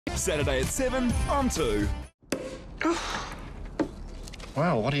Saturday at 7 on 2.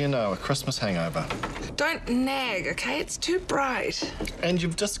 Well, what do you know? A Christmas hangover. Don't nag, okay? It's too bright. And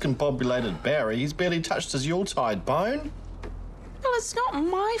you've discombobulated Barry. He's barely touched his Yuletide bone. Well, it's not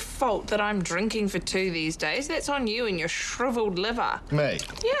my fault that I'm drinking for 2 these days. That's on you and your shriveled liver. Me?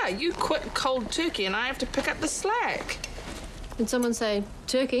 Yeah, you quit cold turkey and I have to pick up the slack. Did someone say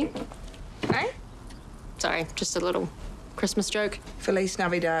turkey? Eh? Sorry, just a little Christmas joke. Feliz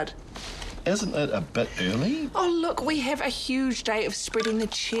Navidad. Isn't it a bit early? Oh, look, we have a huge day of spreading the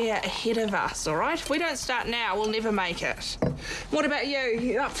cheer ahead of us, all right? If we don't start now, we'll never make it. What about you?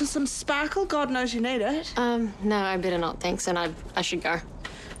 You up for some sparkle? God knows you need it. No, I better not, thanks, and I should go.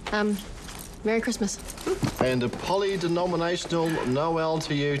 Merry Christmas. And a poly-denominational Noel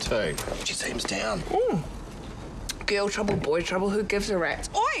to you too. She seems down. Girl trouble, boy trouble, who gives a rat's?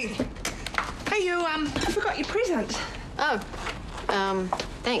 Oi! Hey, you, I forgot your present. Oh,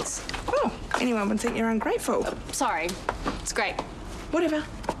 thanks. Oh, anyone would think you're ungrateful. Sorry, it's great. Whatever.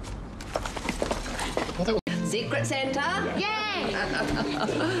 Well, that was... Secret Santa. Yay!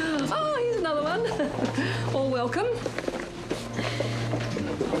 Oh, here's another one. All welcome.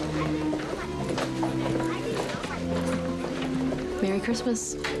 Merry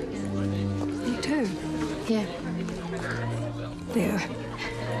Christmas. You too. Yeah, There.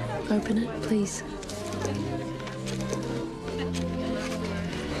 open it, please.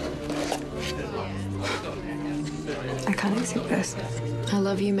 I can't accept this. I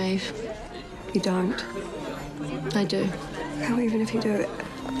love you, Maeve. You don't. I do. How even if you do,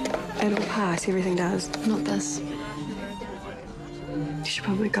 it'll pass. Everything does. Not this. You should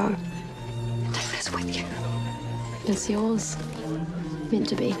probably go. Take this with you. It's yours. Meant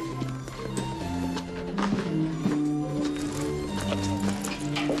to be.